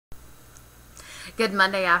Good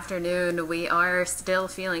Monday afternoon. We are still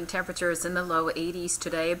feeling temperatures in the low 80s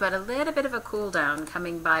today, but a little bit of a cool down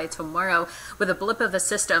coming by tomorrow with a blip of a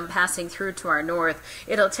system passing through to our north.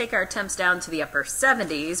 It'll take our temps down to the upper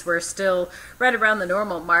 70s. We're still right around the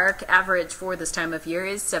normal mark. Average for this time of year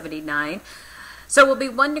is 79. So we'll be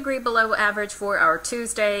 1 degree below average for our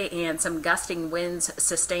Tuesday, and some gusting winds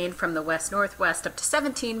sustained from the west-northwest up to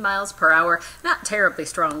 17 miles per hour. Not terribly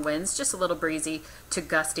strong winds, just a little breezy to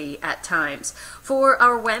gusty at times. For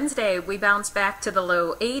our Wednesday, we bounce back to the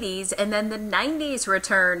low 80s, and then the 90s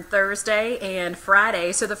return Thursday and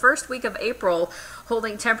Friday. So the first week of April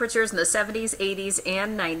holding temperatures in the 70s, 80s,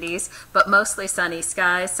 and 90s, but mostly sunny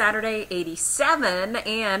skies. Saturday, 87,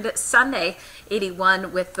 and Sunday,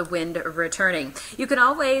 81 with the wind returning. You can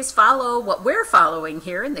always follow what we're following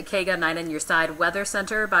here in the KGUN 9 on Your Side Weather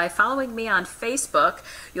Center by following me on Facebook.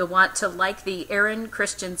 You'll want to like the Erin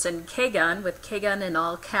Christiansen KGUN with KGUN in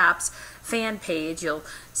all caps fan page. You'll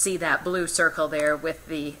see that blue circle there with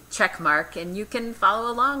the check mark, and you can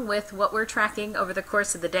follow along with what we're tracking over the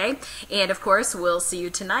course of the day. And of course, we'll see you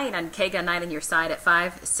tonight on KGUN 9 on Your Side at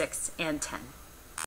 5, 6, and 10.